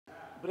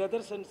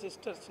Brothers and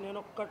sisters, నేను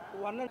ఒక్క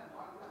one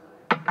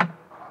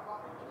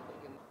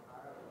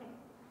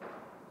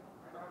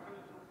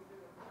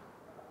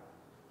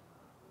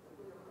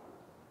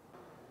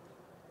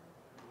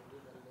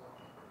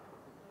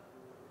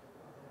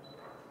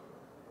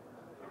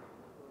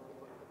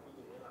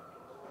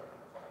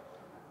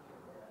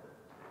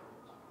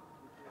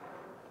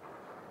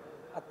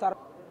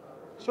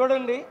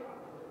చూడండి.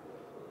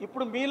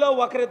 ఇప్పుడు మీలో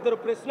ఒకరిద్దరు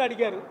ప్రశ్న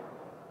అడిగారు,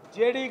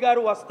 జేడీ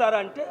గారు వస్తారా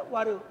అంటే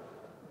వారు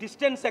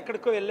డిస్టెన్స్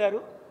ఎక్కడికో వెళ్ళారు,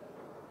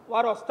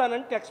 వారు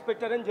వస్తానని టెక్స్ట్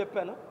పెట్టారని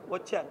చెప్పాను,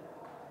 వచ్చాను.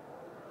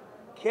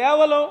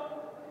 కేవలం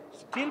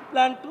స్టీల్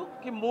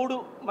ప్లాంట్కి 3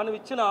 మనం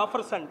ఇచ్చిన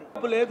ఆఫర్స్ అండి.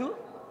 డబ్బు లేదు,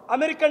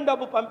 అమెరికన్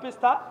డబ్బు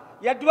పంపిస్తా,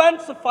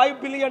 advance $5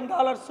 billion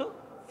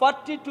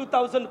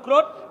 42,000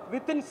 crore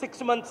within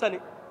 6 months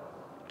అని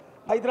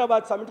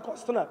హైదరాబాద్ సమిట్కి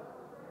వస్తున్నారు.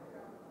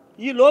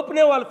 ఈ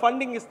లోపునే వాళ్ళు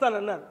ఫండింగ్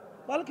ఇస్తానన్నారు.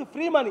 వాళ్ళకి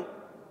ఫ్రీ మనీ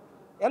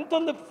ఎంత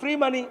ఉంది? Free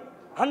money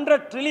 100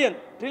 trillion.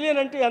 ట్రిలియన్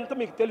అంటే ఎంత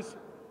మీకు తెలుసు?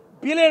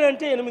 బిలియన్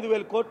అంటే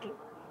 8,000 కోట్లు,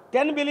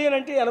 10 బిలియన్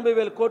అంటే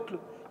 80,000 కోట్లు.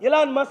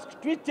 ఇలాన్ మస్క్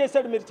ట్వీట్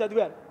చేశాడు, మీరు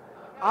చదివారు.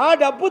 ఆ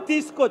డబ్బు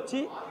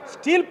తీసుకొచ్చి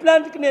స్టీల్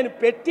ప్లాంట్కి నేను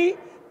పెట్టి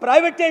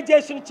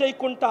ప్రైవేటైజేషన్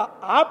చేయకుండా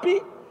ఆపి,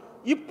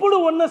 ఇప్పుడు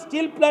ఉన్న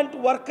స్టీల్ ప్లాంట్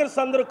వర్కర్స్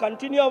అందరూ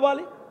కంటిన్యూ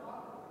అవ్వాలి,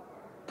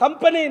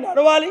 కంపెనీ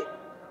నడవాలి,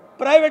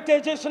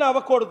 ప్రైవేటైజేషన్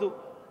అవ్వకూడదు.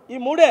 ఈ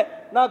 3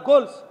 నా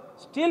గోల్స్.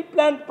 స్టీల్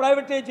ప్లాంట్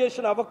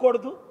ప్రైవేటైజేషన్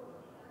అవ్వకూడదు,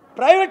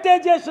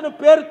 ప్రైవేటైజేషన్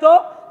పేరుతో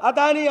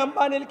అదానీ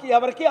అంబానీలకి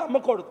ఎవరికి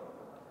అమ్మకూడదు.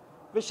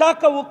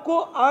 విశాఖ ఉక్కు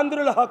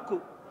ఆంధ్రుల హక్కు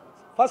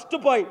ఫస్ట్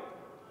పాయింట్.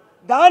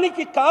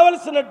 దానికి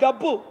కావలసిన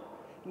డబ్బు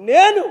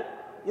నేను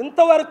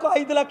ఇంతవరకు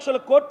 5 లక్షల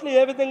కోట్లు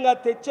ఏ విధంగా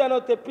తెచ్చానో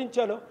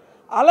తెప్పించానో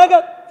అలాగా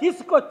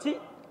తీసుకొచ్చి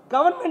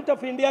గవర్నమెంట్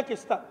ఆఫ్ ఇండియాకి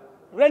ఇస్తాను.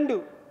 2,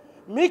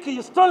 మీకు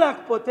ఇష్టం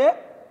లేకపోతే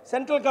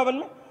సెంట్రల్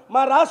గవర్నమెంట్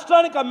మా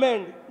రాష్ట్రానికి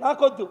అమ్మేయండి,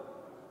 నాకొద్దు.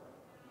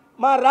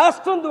 మా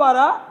రాష్ట్రం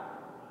ద్వారా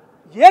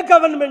ఏ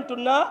గవర్నమెంట్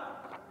ఉన్నా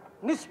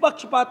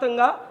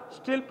నిష్పక్షపాతంగా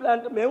స్టీల్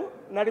ప్లాంట్ మేము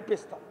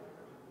నడిపిస్తాం.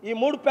 ఈ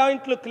 3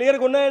 పాయింట్లు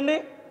క్లియర్గా ఉన్నాయండి.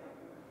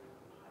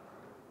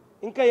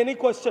 ఇంకా ఎనీ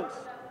క్వశ్చన్స్?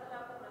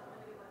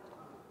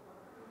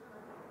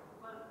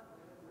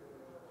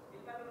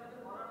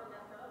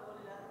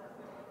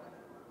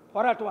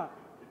 పోరాటమా?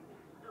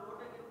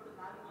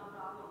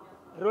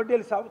 రోడ్డు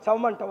వెళ్ళి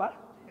చవమంటావా?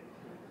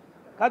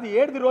 కాదు,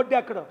 ఏడిది రోడ్డు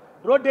ఎక్కడం?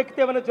 రోడ్డు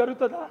ఎక్కితే ఏమైనా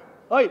జరుగుతుందా?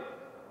 ఓయ్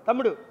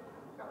తమ్ముడు,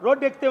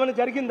 రోడ్డు ఎక్కితే ఏమైనా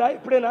జరిగిందా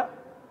ఎప్పుడైనా?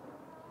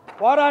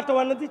 పోరాటం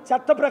అన్నది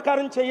చట్ట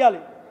ప్రకారం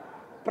చేయాలి,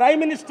 ప్రైమ్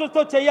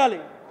మినిస్టర్తో చేయాలి,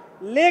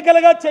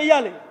 లీగల్గా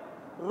చేయాలి.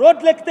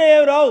 రోడ్లు ఎక్కితే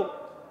ఏం రావు.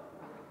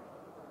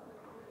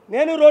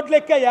 నేను రోడ్లు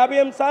ఎక్కా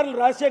 58 సార్లు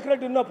రాజశేఖర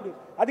రెడ్డి ఉన్నప్పుడు.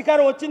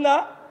 అధికారం వచ్చిందా?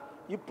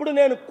 ఇప్పుడు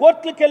నేను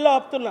కోర్టులకు వెళ్ళి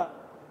ఆపుతున్నా,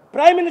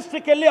 ప్రైమ్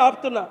మినిస్టర్కి వెళ్ళి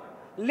ఆపుతున్నా,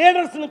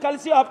 లీడర్స్ని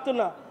కలిసి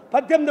ఆపుతున్నా,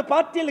 18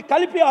 పార్టీలు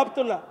కలిపి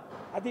ఆపుతున్నా.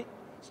 అది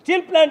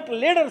స్టీల్ ప్లాంట్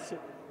లీడర్స్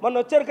మొన్న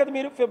వచ్చారు కదా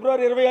మీరు,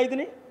 ఫిబ్రవరి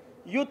 25ని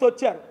యూత్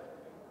వచ్చారు.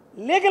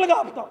 లీగల్గా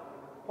ఆపుతాం,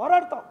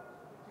 పోరాడతాం.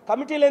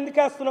 కమిటీలు ఎందుకు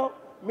వేస్తున్నాం,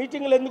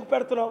 మీటింగ్లు ఎందుకు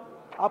పెడుతున్నాం?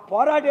 ఆ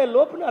పోరాడే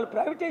లోపు వాళ్ళు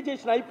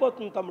ప్రైవేటైజేషన్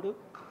అయిపోతుంది తమ్ముడు.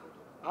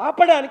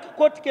 ఆపడానికి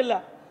కోర్టుకు వెళ్ళా.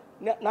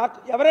 నాకు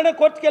ఎవరైనా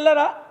కోర్టుకు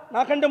వెళ్ళారా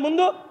నాకంటే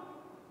ముందు?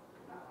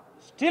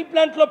 స్టీల్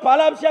ప్లాంట్లో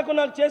పాలాభిషేకం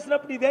నాకు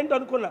చేసినప్పుడు ఇదేంటి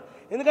అనుకున్నా,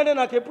 ఎందుకంటే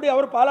నాకు ఎప్పుడు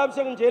ఎవరు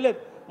పాలాభిషేకం చేయలేదు.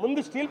 ముందు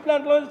స్టీల్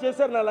ప్లాంట్లో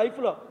చేశారు నా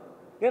లైఫ్లో.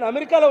 నేను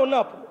అమెరికాలో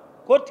ఉన్నప్పుడు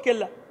కోర్టుకు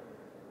వెళ్ళా.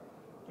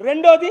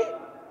 2వది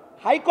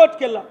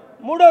హైకోర్టుకి వెళ్ళా.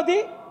 3వది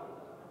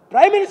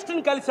ప్రైమ్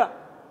మినిస్టర్ని కలిసా.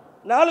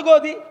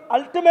 4వది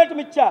అల్టిమేటం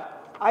ఇచ్చా.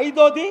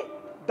 5వది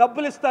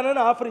డబ్బులు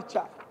ఇస్తానని ఆఫర్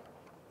ఇచ్చా.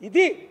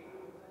 ఇది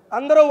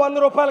అందరూ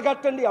 100 రూపాయలు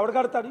కట్టండి, ఎవడు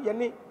కడతాడు?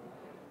 ఇవన్నీ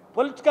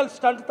పొలిటికల్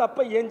స్టంట్ తప్ప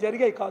ఏం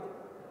జరిగాయి కాదు.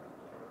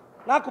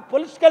 నాకు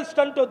పొలిటికల్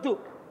స్టంట్ వద్దు,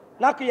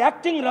 నాకు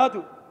యాక్టింగ్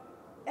రాదు,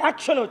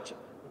 యాక్షన్ వచ్చు.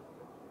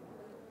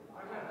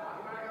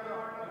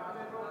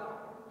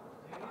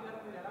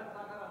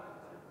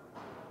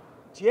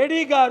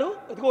 జేడీ గారు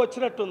ఇదిగో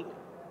వచ్చినట్టుంది.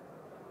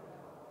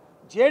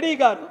 జేడీ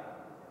గారు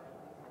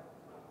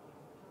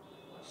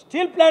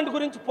స్టీల్ ప్లాంట్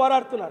గురించి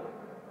పోరాడుతున్నారు.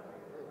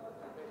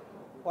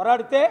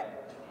 పోరాడితే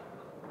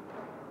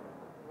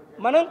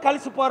మనం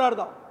కలిసి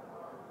పోరాడదాం,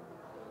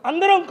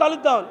 అందరం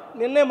కలుద్దాం.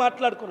 నిన్నే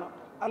మాట్లాడుకున్నాం,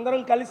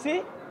 అందరం కలిసి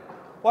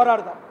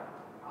పోరాడదాం.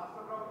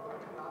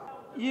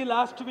 ఈ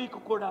లాస్ట్ వీక్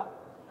కూడా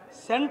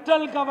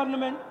సెంట్రల్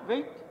గవర్నమెంట్,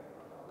 వెయిట్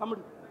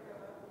తమ్ముడు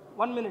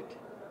 1 minute,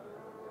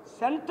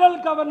 సెంట్రల్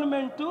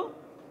గవర్నమెంటు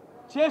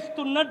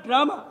చేస్తున్న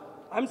డ్రామా.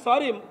 ఐఎమ్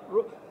సారీ,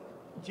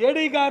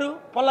 జేడీ గారు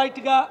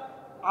పొలైట్గా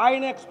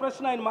ఆయన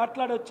ఎక్స్ప్రెషన్ ఆయన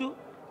మాట్లాడవచ్చు,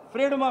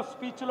 ఫ్రీడమ్ ఆఫ్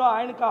స్పీచ్లో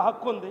ఆయనకు ఆ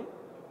హక్కు ఉంది.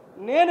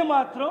 నేను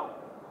మాత్రం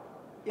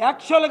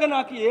యాక్చువల్గా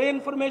నాకు ఏ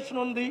ఇన్ఫర్మేషన్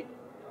ఉంది,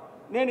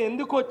 నేను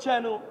ఎందుకు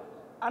వచ్చాను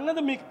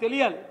అన్నది మీకు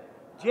తెలియాలి.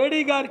 జేడీ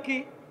గారికి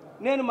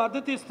నేను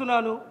మద్దతు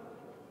ఇస్తున్నాను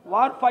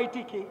వార్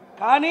ఫైట్కి,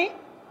 కానీ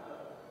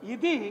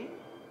ఇది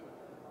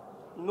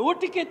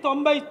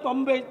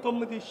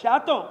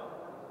 99%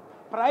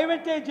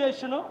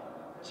 ప్రైవేటైజేషను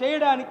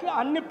చేయడానికి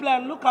అన్ని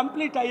ప్లాన్లు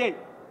కంప్లీట్ అయ్యాయి.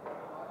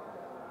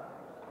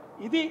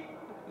 ఇది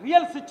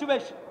రియల్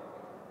సిచ్యువేషన్.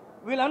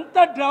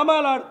 వీళ్ళంతా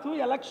డ్రామాలు ఆడుతూ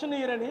ఎలక్షన్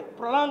ఇయర్ అని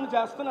ప్రొలాంగ్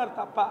చేస్తున్నారు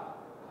తప్ప.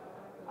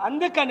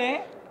 అందుకనే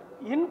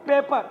in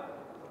paper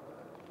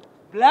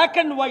black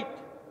and white.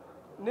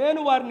 నేను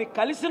వారిని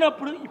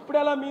కలిసినప్పుడు ఇప్పుడు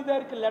ఎలా మీ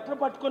దగ్గరికి లెటర్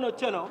పట్టుకొని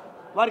వచ్చానో,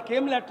 వారికి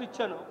ఏం లెటర్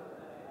ఇచ్చానో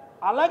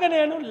అలాగే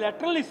నేను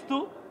లెటర్లు ఇస్తూ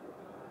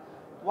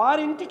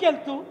వారి ఇంటికి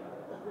వెళ్తూ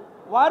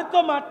వారితో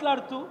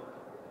మాట్లాడుతూ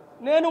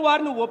నేను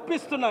వారిని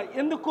ఒప్పిస్తున్నా.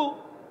 ఎందుకు?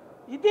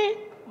 ఇది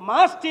మా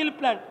స్టీల్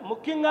ప్లాంట్.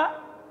 ముఖ్యంగా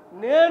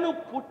నేను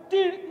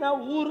పుట్టిన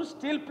ఊరు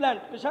steel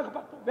plant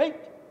Visakhapatnam.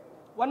 Wait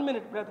 1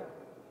 minute brother,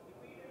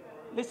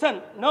 listen.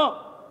 No,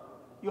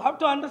 you have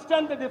to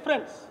understand the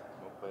difference.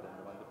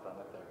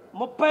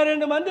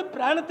 32 మంది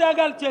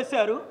ప్రాణత్యాగాలు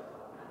చేశారు.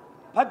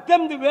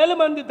 18,000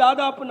 మంది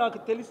దాదాపు నాకు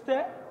తెలిస్తే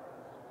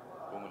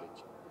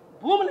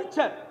భూములు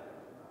ఇచ్చారు.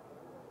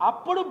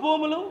 అప్పుడు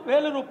భూములు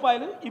 1,000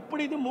 రూపాయలు,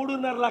 ఇప్పుడు ఇది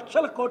 3.5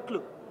 లక్షల కోట్లు.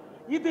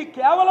 ఇది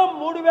కేవలం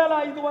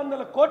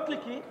 3,500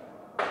 కోట్లకి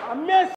అమ్మేసి